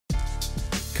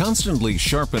Constantly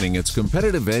sharpening its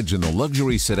competitive edge in the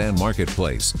luxury sedan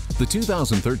marketplace, the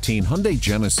 2013 Hyundai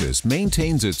Genesis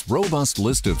maintains its robust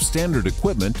list of standard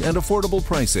equipment and affordable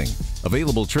pricing.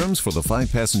 Available terms for the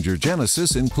 5-passenger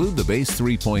Genesis include the base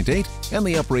 3.8 and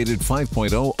the uprated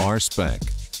 5.0 R spec.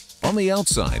 On the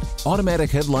outside,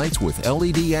 automatic headlights with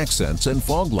LED accents and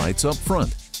fog lights up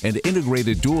front, and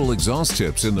integrated dual exhaust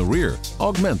tips in the rear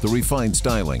augment the refined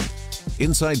styling.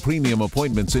 Inside, premium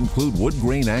appointments include wood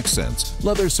grain accents,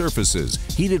 leather surfaces,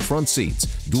 heated front seats,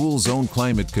 dual-zone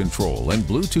climate control, and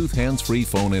Bluetooth hands-free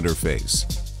phone interface.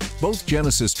 Both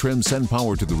Genesis trims send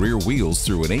power to the rear wheels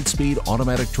through an 8-speed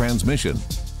automatic transmission.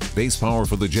 Base power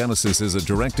for the Genesis is a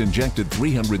direct-injected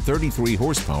 333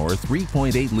 horsepower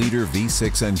 3.8-liter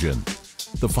V6 engine.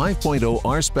 The 5.0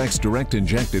 R-Spec's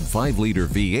direct-injected 5-liter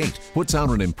V8 puts out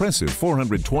an impressive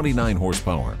 429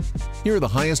 horsepower. Here are the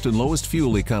highest and lowest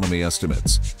fuel economy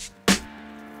estimates.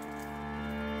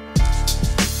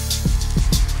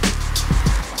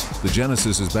 The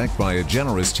Genesis is backed by a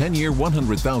generous 10-year,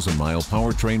 100,000-mile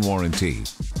powertrain warranty.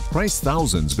 Priced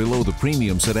thousands below the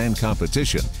premium sedan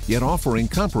competition, yet offering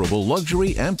comparable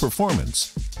luxury and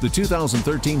performance, the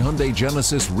 2013 Hyundai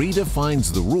Genesis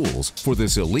redefines the rules for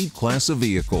this elite class of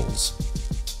vehicles.